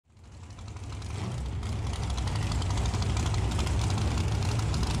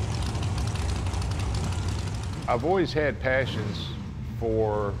I've always had passions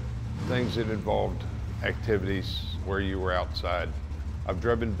for things that involved activities where you were outside. I've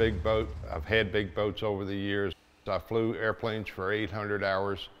driven big boats. I've had big boats over the years. I flew airplanes for 800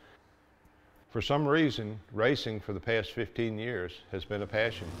 hours. For some reason, racing for the past 15 years has been a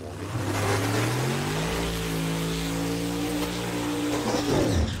passion for me.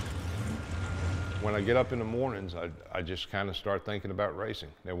 When I get up in the mornings, I just kind of start thinking about racing.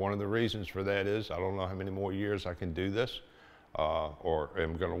 Now, one of the reasons for that is I don't know how many more years I can do this or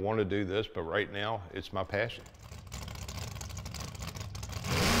am going to want to do this, but right now it's my passion.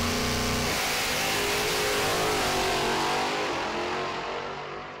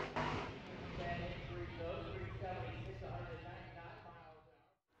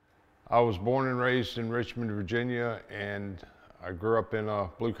 I was born and raised in Richmond, Virginia, and I grew up in a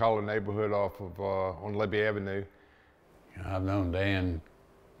blue-collar neighborhood off of on Libby Avenue. I've known Dan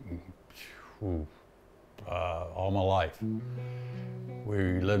all my life.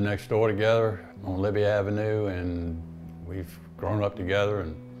 We lived next door together on Libby Avenue, and we've grown up together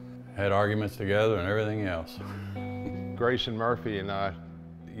and had arguments together and everything else. Grayson Murphy and I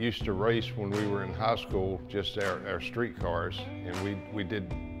used to race when we were in high school, just our street cars, and we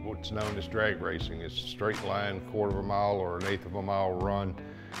did what's known as drag racing. It's a straight line, quarter of a mile or an eighth of a mile run.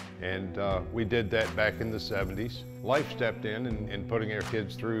 And we did that back in the 70s. Life stepped in putting our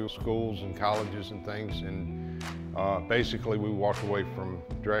kids through schools and colleges and things, and basically we walked away from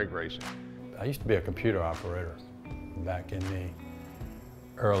drag racing. I used to be a computer operator back in the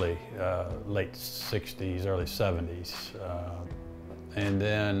late 60s, early 70s. And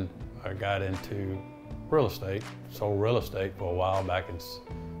then I got into real estate, sold real estate for a while back in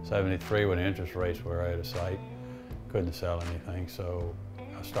 73 when the interest rates were out of sight. Couldn't sell anything, so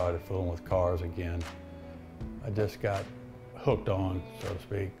I started fooling with cars again. I just got hooked on, so to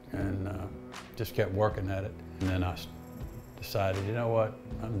speak, and just kept working at it. And then I decided, you know what,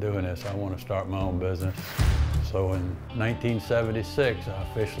 I'm doing this, I want to start my own business. So in 1976, I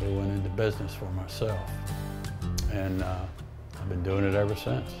officially went into business for myself. And I've been doing it ever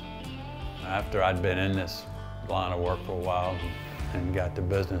since. After I'd been in this line of work for a while and got the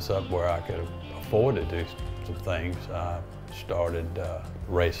business up where I could afford to do some things, I started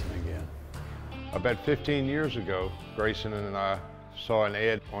racing again. About 15 years ago, Grayson and I saw an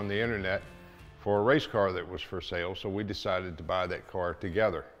ad on the internet for a race car that was for sale, so we decided to buy that car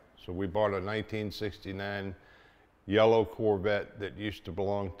together. So we bought a 1969 yellow Corvette that used to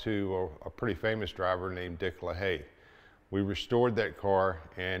belong to a pretty famous driver named Dick LaHaye. We restored that car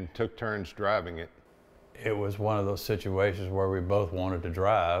and took turns driving it. It was one of those situations where we both wanted to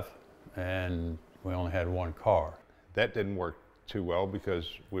drive and we only had one car. That didn't work too well because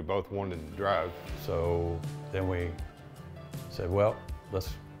we both wanted to drive. So then we said, well, let's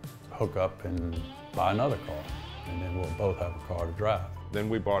hook up and buy another car, and then we'll both have a car to drive. Then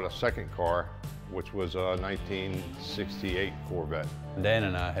we bought a second car, which was a 1968 Corvette. Dan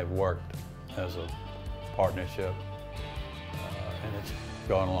and I have worked as a partnership, and it's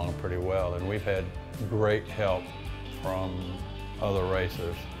gone along pretty well, and we've had great help from other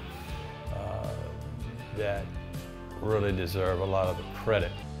racers that really deserve a lot of the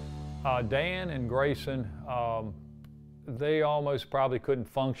credit. Dan and Grayson, they almost probably couldn't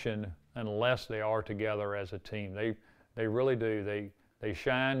function unless they are together as a team. They really do. They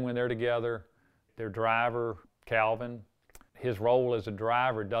shine when they're together. Their driver, Calvin, his role as a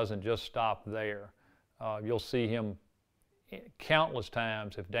driver doesn't just stop there. You'll see him countless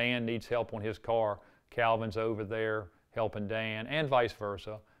times. If Dan needs help on his car, Calvin's over there helping Dan, and vice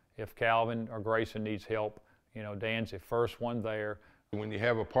versa. If Calvin or Grayson needs help, you know, Dan's the first one there. When you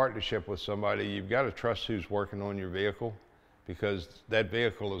have a partnership with somebody, you've got to trust who's working on your vehicle, because that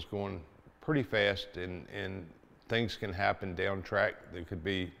vehicle is going pretty fast and things can happen down track that could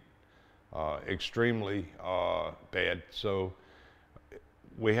be extremely bad. So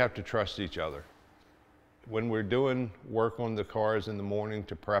we have to trust each other. When we're doing work on the cars in the morning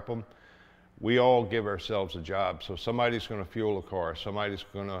to prep them, we all give ourselves a job. So somebody's going to fuel a car, somebody's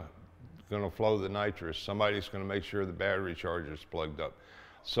going to flow the nitrous, somebody's going to make sure the battery charger is plugged up,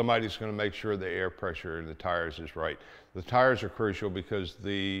 somebody's going to make sure the air pressure in the tires is right. The tires are crucial because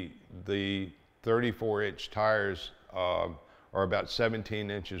the 34-inch tires are about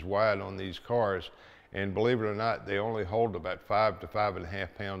 17 inches wide on these cars, and believe it or not, they only hold about 5 to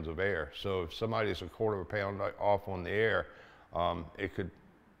 5.5 pounds of air. So if somebody's a quarter of a pound off on the air, it could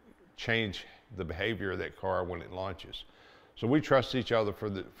change the behavior of that car when it launches. So we trust each other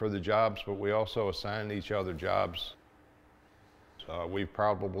for the jobs, but we also assign each other jobs. We've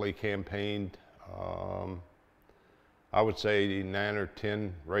probably campaigned I would say 9 or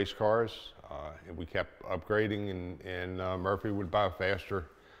 10 race cars. And we kept upgrading, and Murphy would buy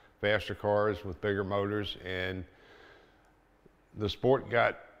faster cars with bigger motors, and the sport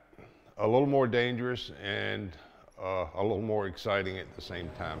got a little more dangerous and a little more exciting at the same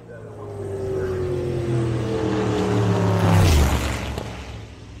time.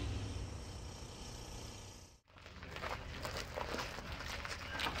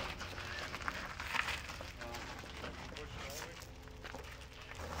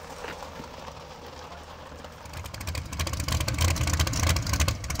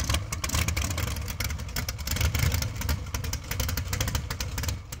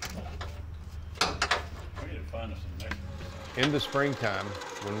 In the springtime,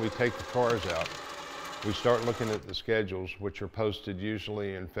 when we take the cars out, we start looking at the schedules, which are posted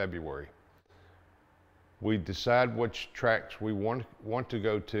usually in February. We decide which tracks we want to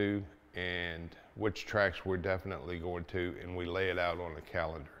go to and which tracks we're definitely going to, and we lay it out on a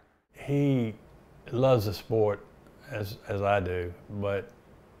calendar. He loves the sport as I do, but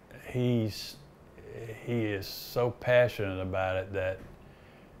he is so passionate about it that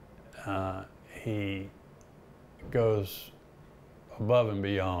he goes above and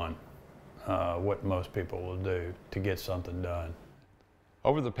beyond what most people will do to get something done.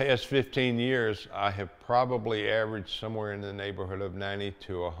 Over the past 15 years, I have probably averaged somewhere in the neighborhood of 90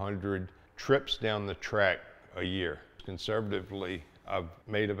 to 100 trips down the track a year. Conservatively, I've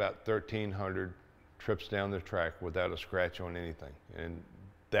made about 1,300 trips down the track without a scratch on anything, and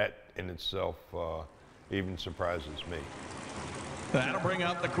that in itself even surprises me. That'll bring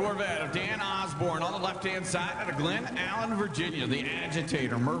up the Corvette of Dan Osborne on the left-hand side out of Glen Allen, Virginia. The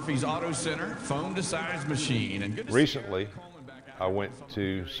Agitator, Murphy's Auto Center, foam-to-size machine. And recently, I went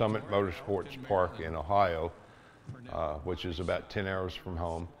to Summit Motorsports Park in Ohio, which is about 10 hours from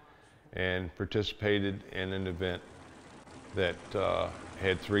home, and participated in an event that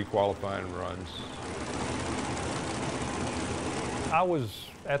had 3 qualifying runs. I was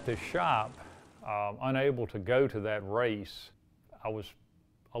at the shop, unable to go to that race. I was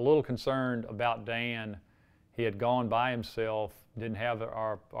a little concerned about Dan. He had gone by himself, didn't have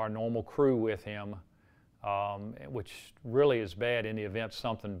our normal crew with him, which really is bad in the event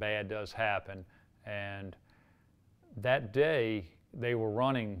something bad does happen. And that day, they were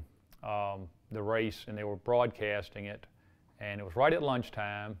running the race and they were broadcasting it, and it was right at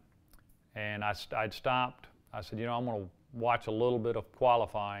lunchtime, and I'd stopped. I said, you know, I'm going to watch a little bit of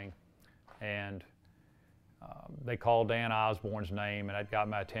qualifying, and they called Dan Osborne's name, and that got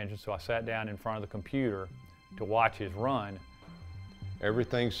my attention, so I sat down in front of the computer to watch his run.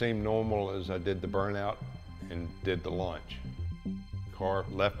 Everything seemed normal as I did the burnout and did the launch. The car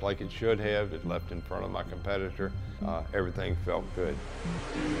left like it should have. It left in front of my competitor. Everything felt good.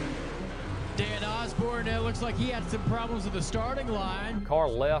 Dan Osborne, it looks like he had some problems with the starting line. The car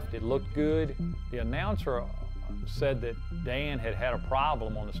left, it looked good. The announcer said that Dan had had a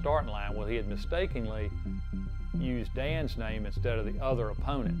problem on the starting line. Well, he had mistakenly used Dan's name instead of the other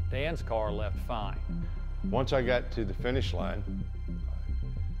opponent. Dan's car left fine. Once I got to the finish line,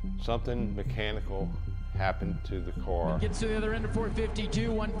 something mechanical happened to the car. Gets to the other end of 452,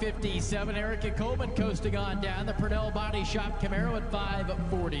 157. Erica Coleman coasting on down. The Purnell Body Shop Camaro at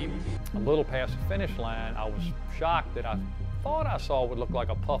 540. A little past the finish line, I was shocked that I thought I saw what looked like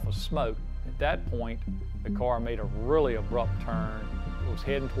a puff of smoke. At that point, the car made a really abrupt turn. It was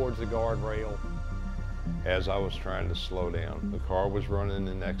heading towards the guardrail. As I was trying to slow down, the car was running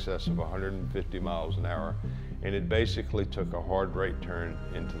in excess of 150 miles an hour, and it basically took a hard right turn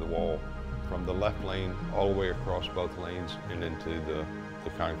into the wall from the left lane all the way across both lanes and into the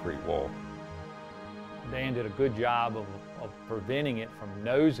concrete wall. Dan did a good job of preventing it from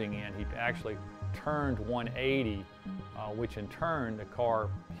nosing in. He actually turned 180, which in turn the car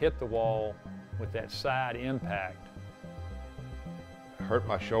hit the wall with that side impact. It hurt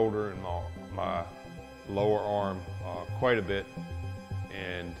my shoulder and my lower arm quite a bit,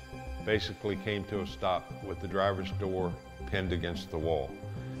 and basically came to a stop with the driver's door pinned against the wall.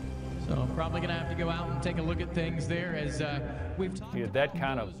 So probably going to have to go out and take a look at things there as we've talked. At that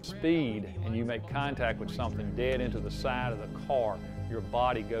kind of speed and you make contact with something dead into the side of the car, your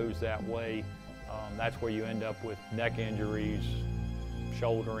body goes that way. That's where you end up with neck injuries,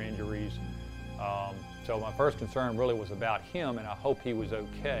 shoulder injuries. So my first concern really was about him, and I hope he was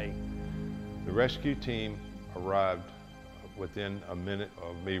okay. The rescue team arrived within a minute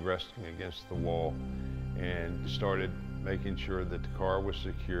of me resting against the wall and started making sure that the car was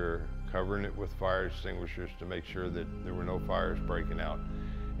secure, covering it with fire extinguishers to make sure that there were no fires breaking out.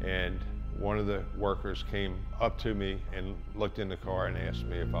 And one of the workers came up to me and looked in the car and asked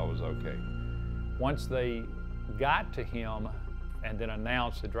me if I was okay. Once they got to him and then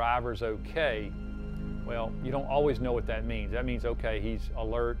announced the driver's okay, well, you don't always know what that means. That means, okay, he's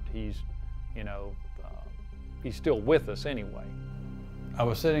alert, he's, you know, he's still with us anyway. I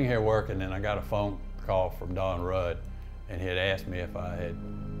was sitting here working and I got a phone call from Don Rudd, and he had asked me if I had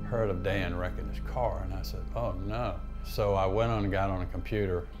heard of Dan wrecking his car, and I said, oh no. So I went on and got on a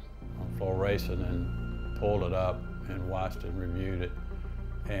computer on Floor Racing and pulled it up and watched it and reviewed it,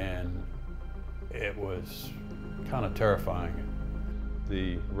 and it was kind of terrifying.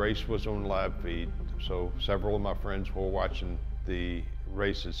 The race was on live feed, so several of my friends were watching the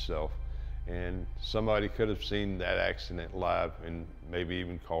race itself, and somebody could have seen that accident live and maybe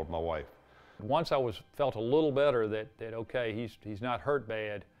even called my wife. Once I felt a little better that okay, he's not hurt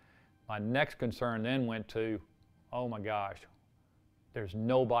bad, my next concern then went to, oh my gosh, there's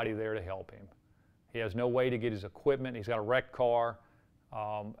nobody there to help him. He has no way to get his equipment. He's got a wrecked car.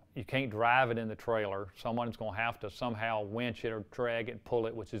 You can't drive it in the trailer. Someone's going to have to somehow winch it or drag it and pull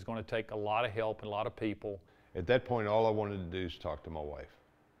it, which is going to take a lot of help and a lot of people. At that point, all I wanted to do is talk to my wife.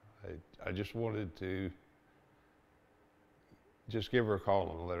 I just wanted to just give her a call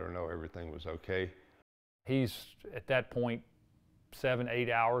and let her know everything was okay. He's, at that point, 7-8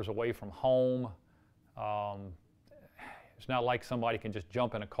 hours away from home. It's not like somebody can just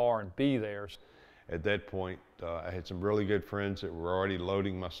jump in a car and be there. At that point, I had some really good friends that were already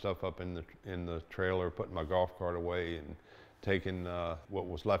loading my stuff up in the trailer, putting my golf cart away and taking what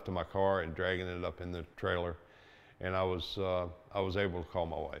was left of my car and dragging it up in the trailer. And I was able to call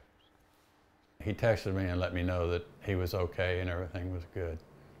my wife. He texted me and let me know that he was okay and everything was good.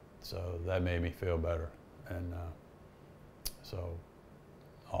 So that made me feel better. And so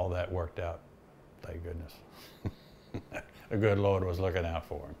all that worked out, thank goodness. The good Lord was looking out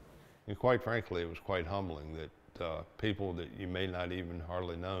for him. And quite frankly, it was quite humbling that people that you may not even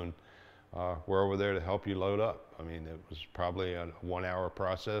hardly known were over there to help you load up. I mean, it was probably a 1-hour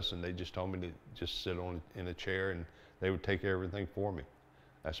process, and they just told me to just sit in a chair and they would take care of everything for me.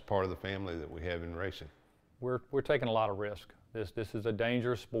 That's part of the family that we have in racing. We're taking a lot of risk. This is a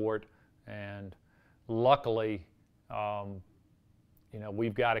dangerous sport, and luckily, you know,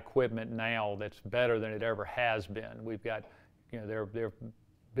 we've got equipment now that's better than it ever has been. We've got, you know, they're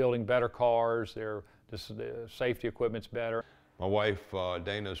building better cars. The safety equipment's better. My wife,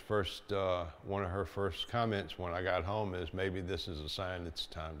 Dana's one of her first comments when I got home is, maybe this is a sign it's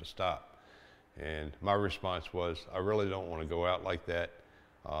time to stop. And my response was, I really don't want to go out like that.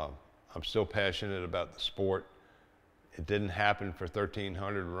 I'm still passionate about the sport. It didn't happen for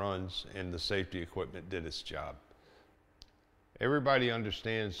 1,300 runs, and the safety equipment did its job. Everybody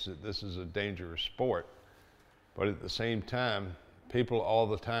understands that this is a dangerous sport, but at the same time, people all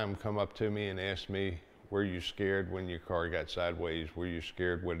the time come up to me and ask me, were you scared when your car got sideways? Were you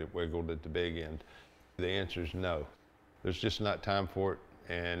scared when it wiggled at the big end? The answer is no. There's just not time for it,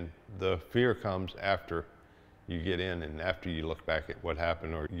 and the fear comes after you get in and after you look back at what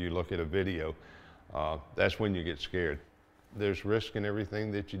happened or you look at a video. That's when you get scared. There's risk in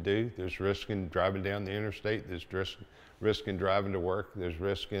everything that you do. There's risk in driving down the interstate. There's risk in driving to work. There's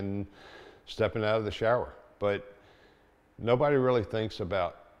risk in stepping out of the shower. But nobody really thinks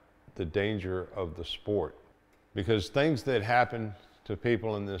about the danger of the sport, because things that happen to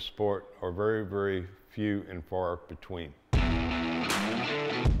people in this sport are very, very few and far between.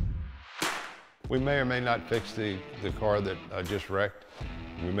 We may or may not fix the car that I just wrecked.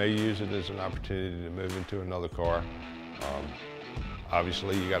 We may use it as an opportunity to move into another car.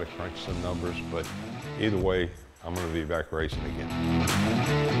 Obviously, you got to crunch some numbers, but either way, I'm going to be back racing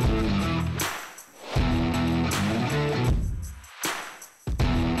again.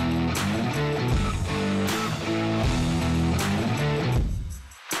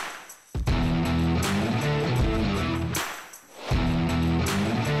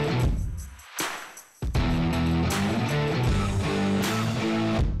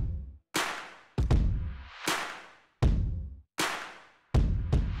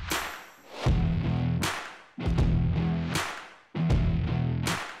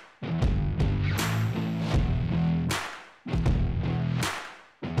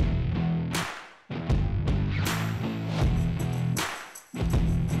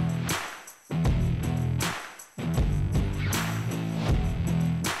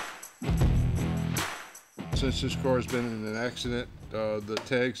 Since this car has been in an accident, the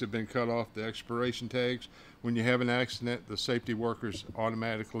tags have been cut off, the expiration tags. When you have an accident, the safety workers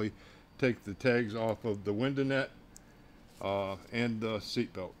automatically take the tags off of the window net and the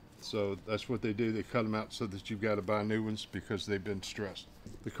seat belt. So that's what they do. They cut them out so that you've got to buy new ones because they've been stressed.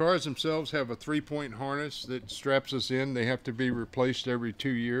 The cars themselves have a 3-point harness that straps us in. They have to be replaced every 2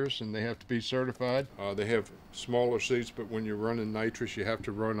 years, and they have to be certified. They have smaller seats, but when you're running nitrous, you have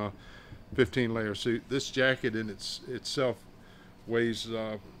to run a 15-layer suit. This jacket in itself weighs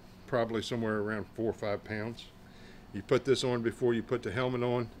probably somewhere around 4 or 5 pounds. You put this on before you put the helmet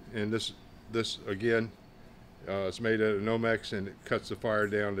on, and this again, it's made out of Nomex, and it cuts the fire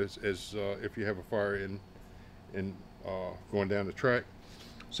down as if you have a fire in going down the track.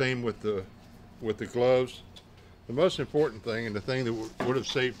 Same with the gloves. The most important thing, and the thing that would have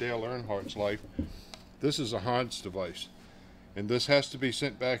saved Dale Earnhardt's life, this is a Hans device, and this has to be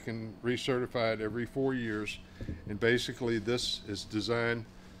sent back and recertified every 4 years. And basically, this is designed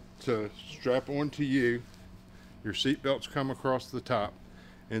to strap onto you. Your seat belts come across the top,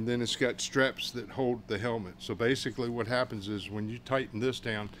 and then it's got straps that hold the helmet. So basically what happens is when you tighten this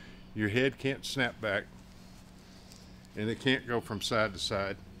down, your head can't snap back, and it can't go from side to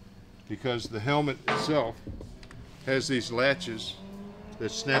side because the helmet itself has these latches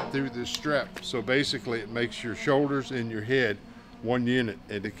that snap through this strap. So basically it makes your shoulders and your head one unit,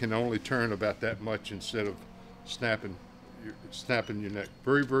 and it can only turn about that much instead of snapping your neck.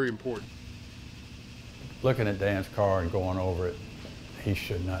 Very, very important. Looking at Dan's car and going over it, he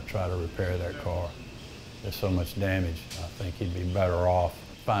should not try to repair that car. There's so much damage. I think he'd be better off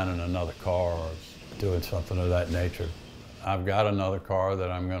finding another car or doing something of that nature. I've got another car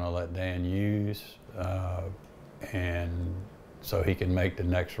that I'm going to let Dan use, and so he can make the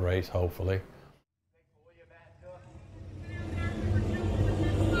next race, hopefully.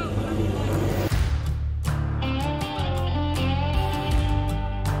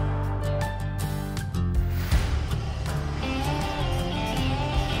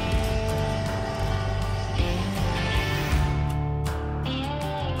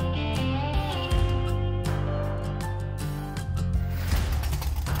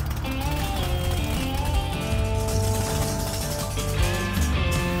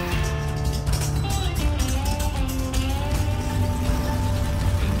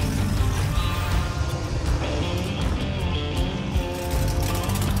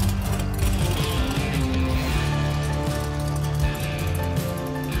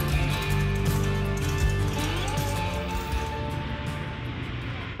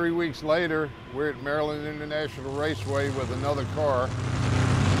 3 weeks later, we're at Maryland International Raceway with another car.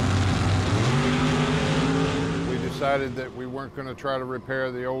 We decided that we weren't going to try to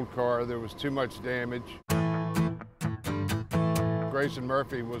repair the old car. There was too much damage. Grayson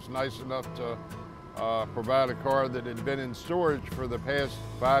Murphy was nice enough to provide a car that had been in storage for the past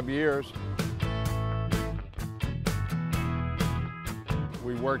 5 years.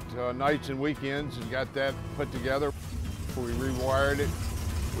 We worked nights and weekends and got that put together. We rewired it.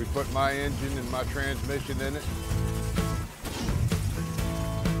 We put my engine and my transmission in it.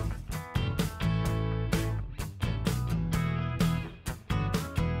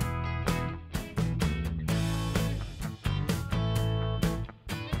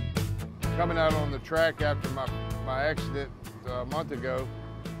 Coming out on the track after my accident a month ago,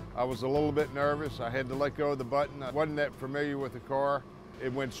 I was a little bit nervous. I had to let go of the button. I wasn't that familiar with the car.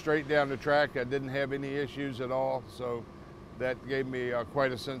 It went straight down the track. I didn't have any issues at all, so that gave me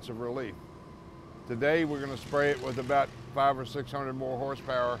quite a sense of relief. Today we're going to spray it with about 500 or 600 more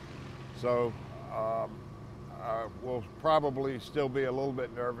horsepower, so we'll probably still be a little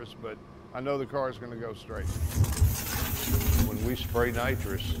bit nervous, but I know the car is going to go straight. When we spray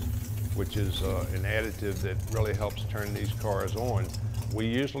nitrous, which is an additive that really helps turn these cars on, we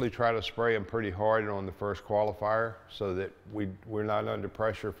usually try to spray them pretty hard on the first qualifier so that we're not under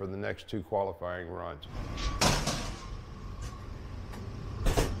pressure for the next 2 qualifying runs.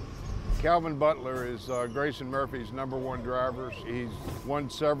 Calvin Butler is Grayson Murphy's #1 driver. He's won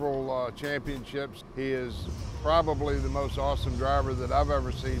several championships. He is probably the most awesome driver that I've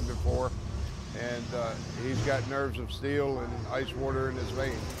ever seen before, and he's got nerves of steel and ice water in his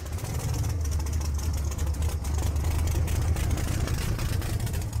veins.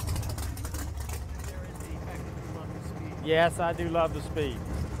 Yes, I do love the speed.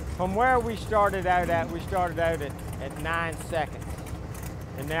 From where we started out at 9 seconds.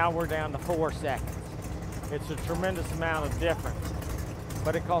 And now we're down to 4 seconds. It's a tremendous amount of difference,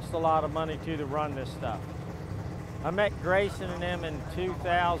 but it costs a lot of money too to run this stuff. I met Grayson and them in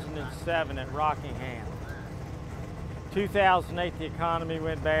 2007 at Rockingham. 2008, the economy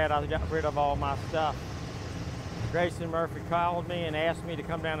went bad. I got rid of all my stuff. Grayson Murphy called me and asked me to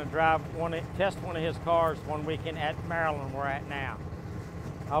come down and test one of his cars one weekend at Maryland, where we're at now.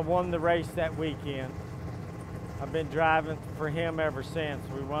 I won the race that weekend. I've been driving for him ever since.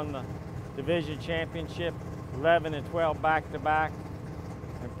 We won the division championship 11 and 12 back-to-back,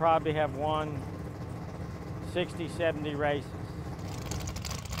 and probably have won 60, 70 races.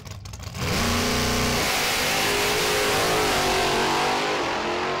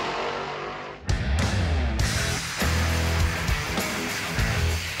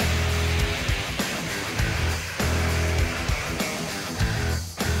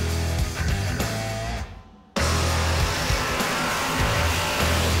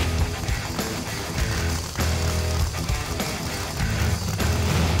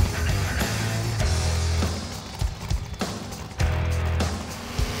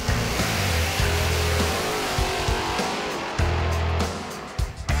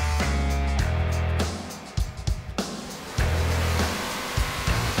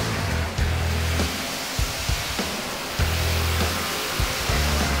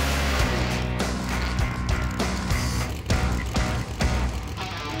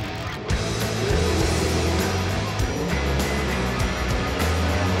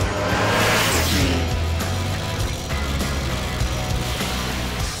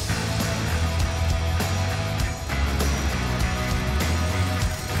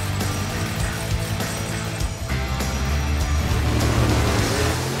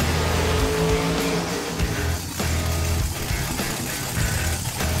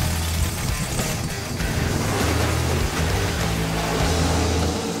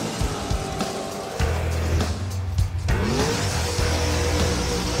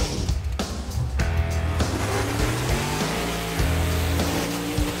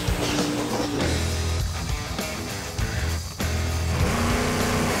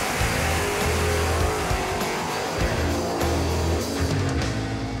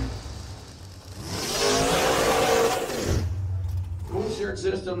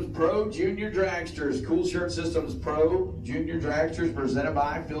 Systems Pro Junior Dragsters. Cool Shirt Systems Pro Junior Dragsters presented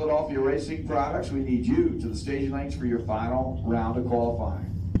by Philadelphia Racing Products. We need you to the staging lanes for your final round of qualifying.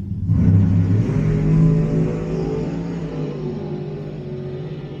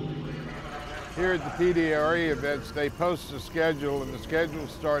 Here at the PDRA events, they post a schedule, and the schedule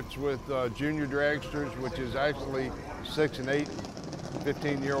starts with Junior Dragsters, which is actually 6 and 8,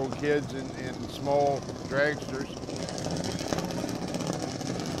 15-year-old kids in small dragsters.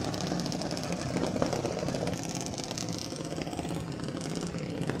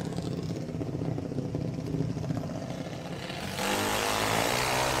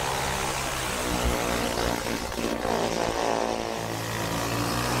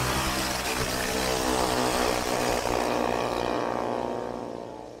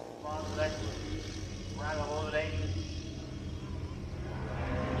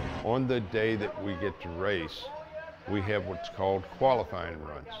 On the day that we get to race, we have what's called qualifying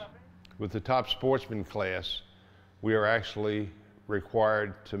runs. With the top sportsman class, we are actually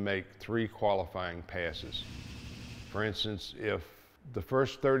required to make 3 qualifying passes. For instance, if the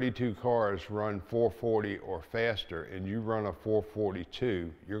first 32 cars run 440 or faster and you run a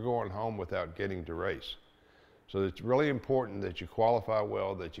 442, you're going home without getting to race. So it's really important that you qualify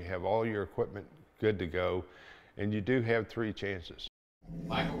well, that you have all your equipment good to go, and you do have 3 chances.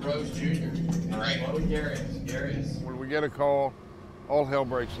 Michael Rose Jr. Right. Darius. When we get a call, all hell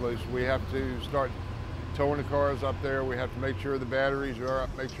breaks loose. We have to start towing the cars up there. We have to make sure the batteries are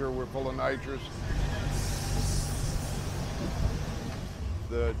up, make sure we're full of nitrous.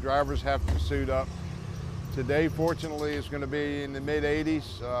 The drivers have to suit up. Today, fortunately, it's going to be in the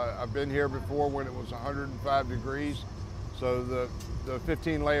mid-80s. I've been here before when it was 105 degrees. So the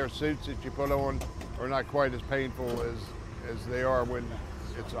 15-layer suits that you put on are not quite as painful as they are when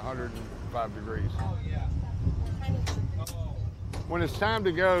it's 105 degrees. When it's time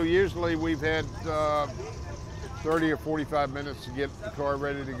to go, usually we've had 30 or 45 minutes to get the car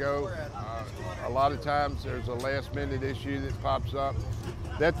ready to go. A lot of times there's a last-minute issue that pops up.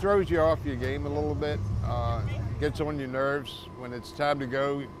 That throws you off your game a little bit, gets on your nerves. When it's time to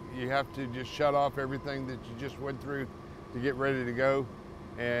go, you have to just shut off everything that you just went through to get ready to go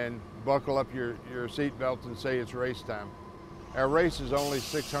and buckle up your seat belt and say it's race time. Our race is only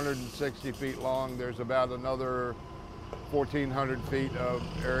 660 feet long. There's about another 1,400 feet of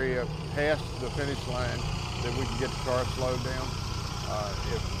area past the finish line that we can get the car slowed down.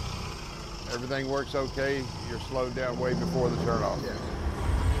 If everything works okay, you're slowed down way before the turnoff. Yeah.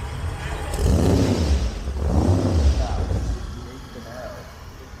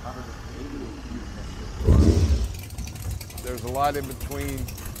 There's a lot in between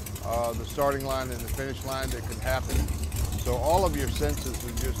the starting line and the finish line that could happen. So all of your senses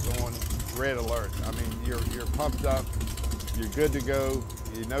are just on red alert. I mean, you're pumped up, you're good to go,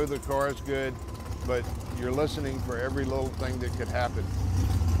 you know the car is good, but you're listening for every little thing that could happen.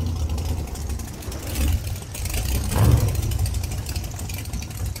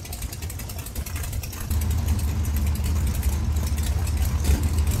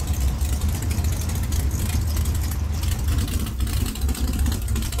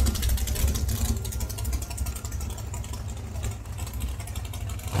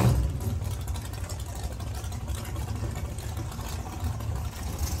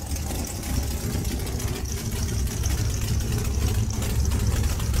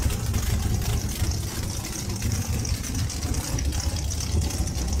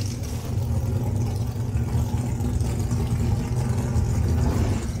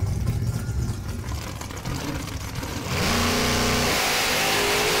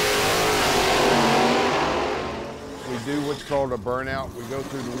 What's called a burnout. We go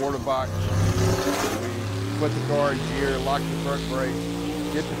through the water box, we put the car in gear, lock the front brake,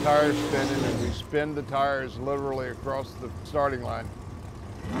 get the tires spinning, and we spin the tires literally across the starting line.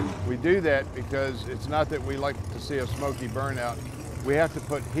 We do that because it's not that we like to see a smoky burnout. We have to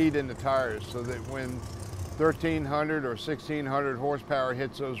put heat in the tires so that when 1,300 or 1,600 horsepower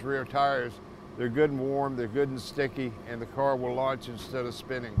hits those rear tires, they're good and warm, they're good and sticky, and the car will launch instead of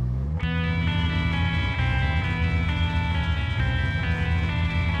spinning.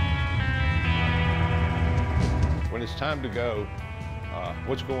 When it's time to go,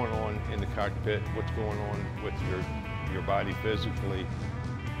 what's going on in the cockpit, what's going on with your body physically,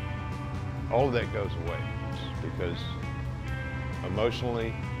 all of that goes away because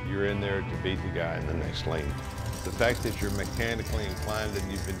emotionally you're in there to beat the guy in the next lane. The fact that you're mechanically inclined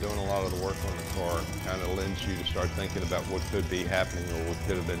and you've been doing a lot of the work on the car kind of lends you to start thinking about what could be happening or what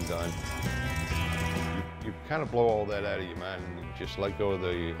could have been done. You kind of blow all that out of your mind and you just let go of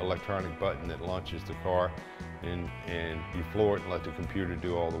the electronic button that launches the car and you floor it and let the computer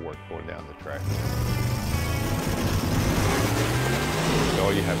do all the work going down the track.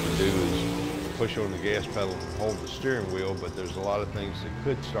 All you have to do is push on the gas pedal and hold the steering wheel, but there's a lot of things that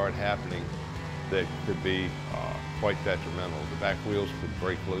could start happening that could be quite detrimental. The back wheels could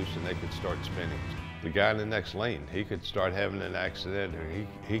break loose and they could start spinning. The guy in the next lane, he could start having an accident or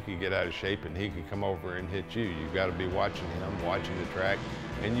he could get out of shape and he could come over and hit you. You've got to be watching him, watching the track,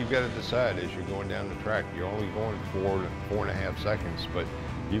 and you've got to decide as you're going down the track. You're only going 4.5 seconds, but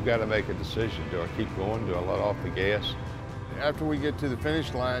you've got to make a decision. Do I keep going? Do I let off the gas? After we get to the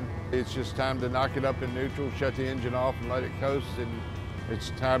finish line, it's just time to knock it up in neutral, shut the engine off and let it coast, and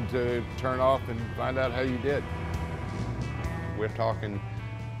it's time to turn off and find out how you did. We're talking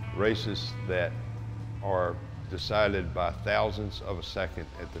races that are decided by thousandths of a second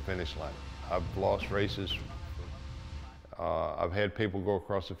at the finish line. I've lost races. I've had people go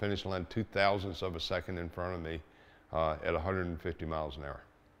across the finish line 2,000ths of a second in front of me at 150 miles an hour.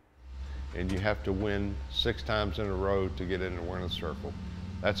 And you have to win 6 times in a row to get in the winner's circle.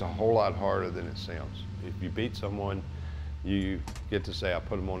 That's a whole lot harder than it sounds. If you beat someone, you get to say, I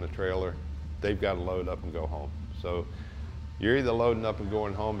put them on the trailer, they've got to load up and go home. So you're either loading up and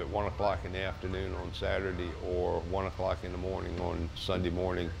going home at 1 o'clock in the afternoon on Saturday or 1 o'clock in the morning on Sunday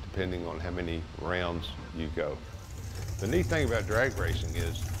morning, depending on how many rounds you go. The neat thing about drag racing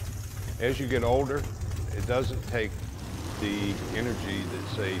is, as you get older, it doesn't take the energy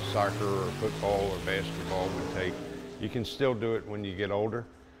that, say, soccer or football or basketball would take. You can still do it when you get older.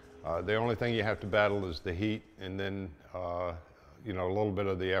 The only thing you have to battle is the heat and then, you know, a little bit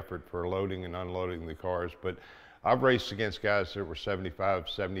of the effort for loading and unloading the cars. But I've raced against guys that were 75,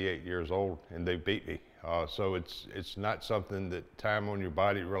 78 years old, and they beat me. So it's not something that time on your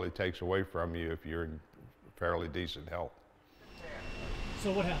body really takes away from you if you're in fairly decent health.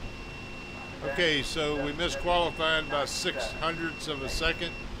 So what happened? Okay, so we missed qualifying by 0.06 of a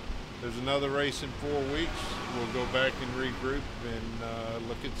second. There's another race in 4 weeks. We'll go back and regroup and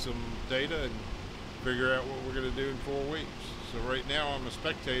look at some data and figure out what we're going to do in 4 weeks. So right now I'm a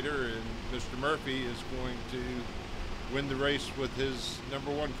spectator, and Mr. Murphy is going to win the race with his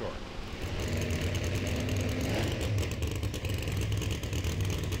 #1 car.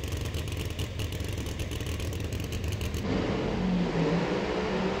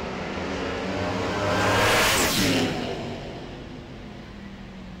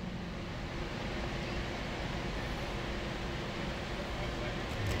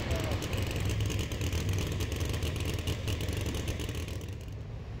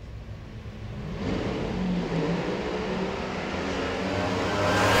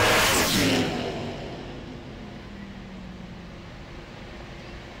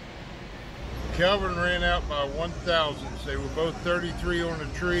 Calvin ran out by 1,000ths. They were both 33 on the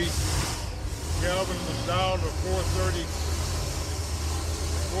tree. Calvin was dialed to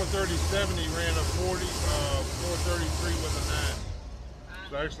 4:37, he ran a 4:33 with a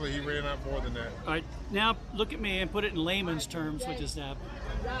 9. So actually, he ran out more than that. All right, now look at me and put it in layman's terms, which is that.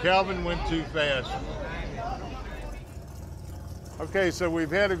 Calvin went too fast. Okay, so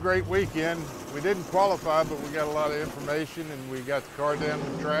we've had a great weekend. We didn't qualify, but we got a lot of information, and we got the car down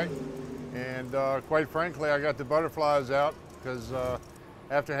the track. And quite frankly, I got the butterflies out because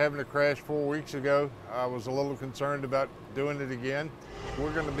after having a crash 4 weeks ago, I was a little concerned about doing it again.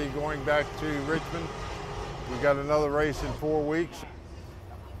 We're going to be going back to Richmond. We got another race in 4 weeks.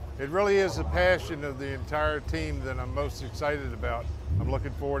 It really is the passion of the entire team that I'm most excited about. I'm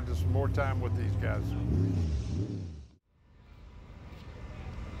looking forward to some more time with these guys.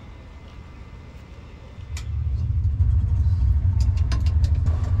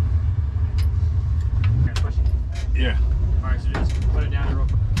 Yeah. All right, so just put it down there real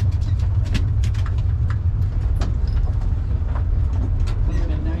quick.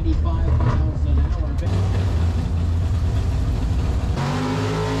 At 95 miles an hour.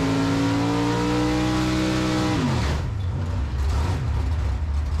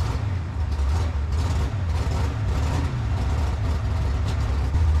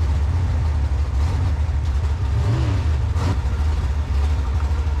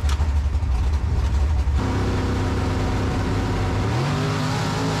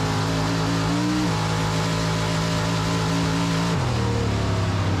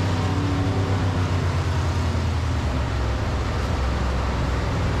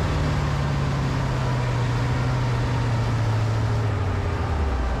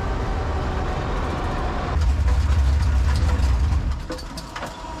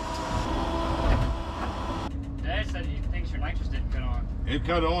 It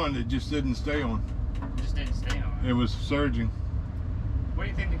cut on, it just didn't stay on. It just didn't stay on. It was surging. What do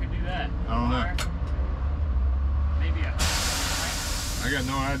you think they could do that? I don't know. Maybe a... I got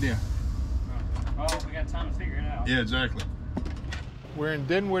no idea. Oh, well, we got time to figure it out. Yeah, exactly. We're in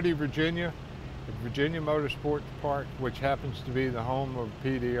Dinwiddie, Virginia, at Virginia Motorsport Park, which happens to be the home of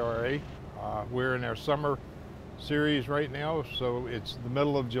PDRA. We're in our summer series right now, so it's the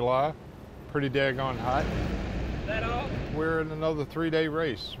middle of July. Pretty daggone hot. That all? We're in another 3-day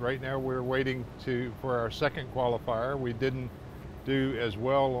race. Right now we're waiting for our second qualifier. We didn't do as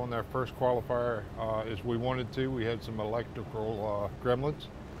well on our first qualifier as we wanted to. We had some electrical gremlins.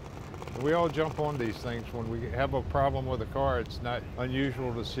 We all jump on these things. When we have a problem with a car, it's not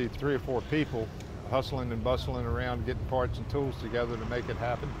unusual to see 3 or 4 people hustling and bustling around getting parts and tools together to make it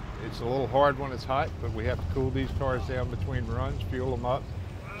happen. It's a little hard when it's hot, but we have to cool these cars down between runs, fuel them up,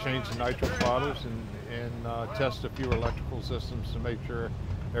 change the nitrous bottles, and test a few electrical systems to make sure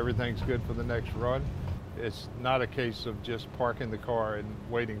everything's good for the next run. It's not a case of just parking the car and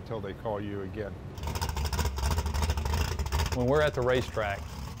waiting until they call you again. When we're at the racetrack,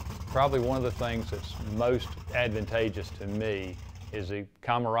 probably one of the things that's most advantageous to me is the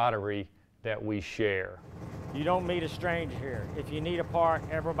camaraderie that we share. You don't meet a stranger here. If you need a part,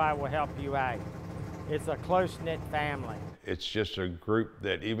 everybody will help you out. It's a close-knit family. It's just a group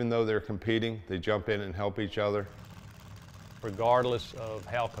that even though they're competing, they jump in and help each other. Regardless of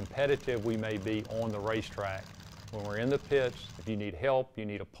how competitive we may be on the racetrack, when we're in the pits, if you need help, you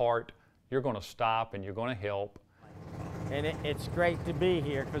need a part, you're going to stop and you're going to help. And it's great to be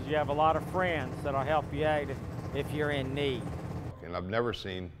here because you have a lot of friends that'll help you out if you're in need. And I've never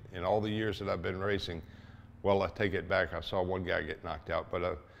seen, in all the years that I've been racing, well, I take it back, I saw one guy get knocked out, but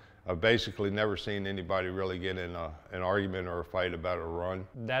I've basically never seen anybody really get in an argument or a fight about a run.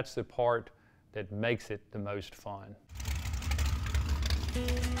 That's the part that makes it the most fun.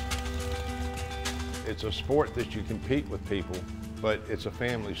 It's a sport that you compete with people, but it's a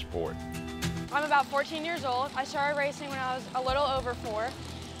family sport. I'm about 14 years old. I started racing when I was a little over 4.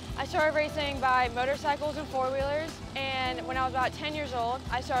 I started racing by motorcycles and 4-wheelers, and when I was about 10 years old,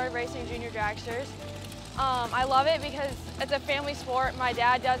 I started racing junior dragsters. I love it because it's a family sport. My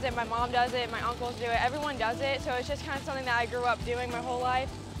dad does it, my mom does it, my uncles do it, everyone does it, so it's just kind of something that I grew up doing my whole life.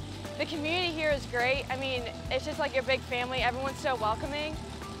 The community here is great. I mean, it's just like your big family. Everyone's so welcoming,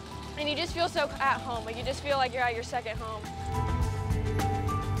 and you just feel so at home. Like you just feel like you're at your second home.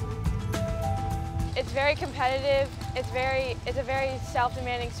 It's very competitive. It's a very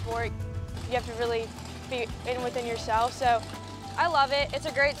self-demanding sport. You have to really be in within yourself. So I love it. It's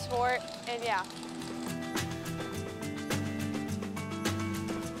a great sport, and yeah.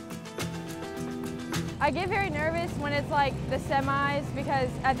 I get very nervous when it's like the semis because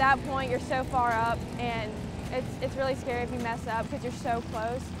at that point you're so far up and it's really scary if you mess up because you're so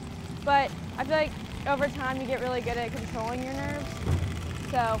close. But I feel like over time you get really good at controlling your nerves.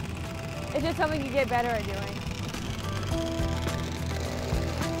 So it's just something you get better at doing.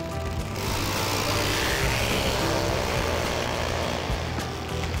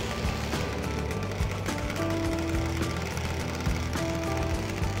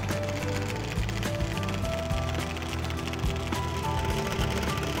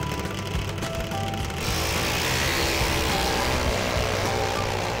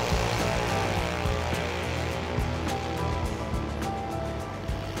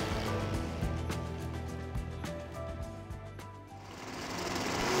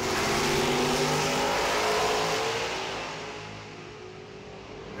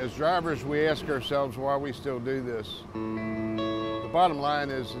 As drivers, we ask ourselves why we still do this. The bottom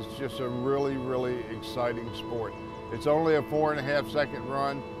line is it's just a really, really exciting sport. It's only a 4.5 second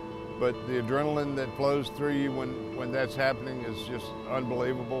run, but the adrenaline that flows through you when that's happening is just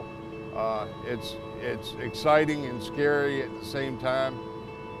unbelievable. It's exciting and scary at the same time.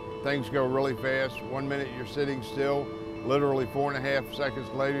 Things go really fast. 1 minute you're sitting still, literally 4.5 seconds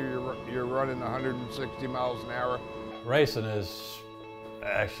later you're running 160 miles an hour. Racing is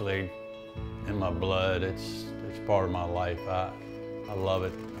actually in my blood. It's part of my life. I love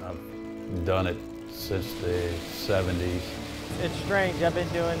it. I've done it since the 70s. It's strange. I've been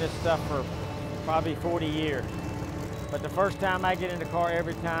doing this stuff for probably 40 years. But the first time I get in the car,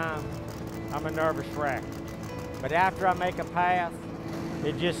 every time, I'm a nervous wreck. But after I make a pass,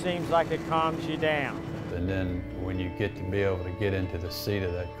 it just seems like it calms you down. And then when you get to be able to get into the seat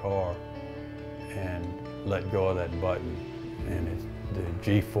of that car and let go of that button, and the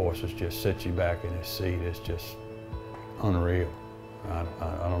G-forces just sit you back in the seat, it's just unreal. I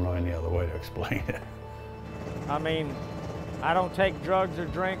don't know any other way to explain it. I mean, I don't take drugs or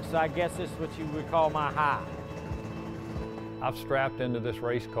drinks, so I guess this is what you would call my high. I've strapped into this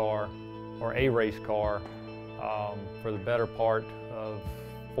race car, or a race car, for the better part of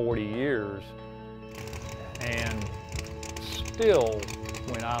 40 years. And still,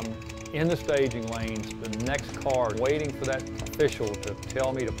 when I'm in the staging lanes, the next car, waiting for that official to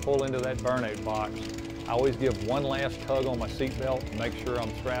tell me to pull into that burnout box, I always give one last tug on my seatbelt to make sure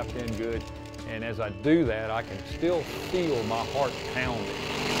I'm strapped in good. And as I do that, I can still feel my heart pounding.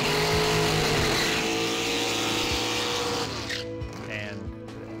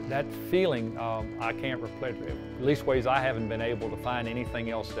 And that feeling, I can't replace it. At least ways I haven't been able to find anything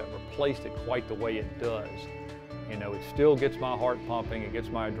else that replaced it quite the way it does. You know, it still gets my heart pumping, it gets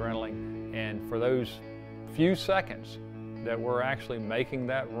my adrenaline, and for those few seconds that we're actually making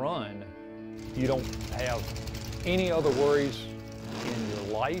that run, you don't have any other worries in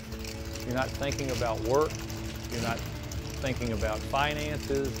your life. You're not thinking about work, you're not thinking about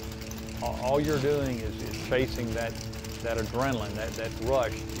finances. All you're doing is chasing that adrenaline, that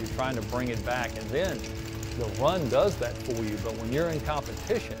rush. You're trying to bring it back, and then the run does that for you. But when you're in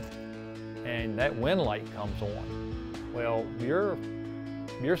competition and that win light comes on, well, you're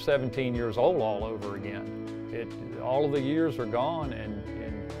 17 years old all over again. All of the years are gone, and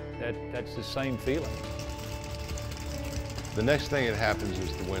that's the same feeling. The next thing that happens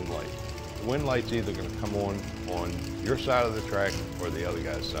is the wind light. The wind light's either going to come on your side of the track or the other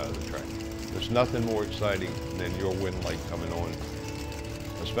guy's side of the track. There's nothing more exciting than your wind light coming on,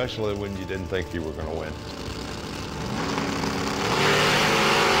 especially when you didn't think you were going to win.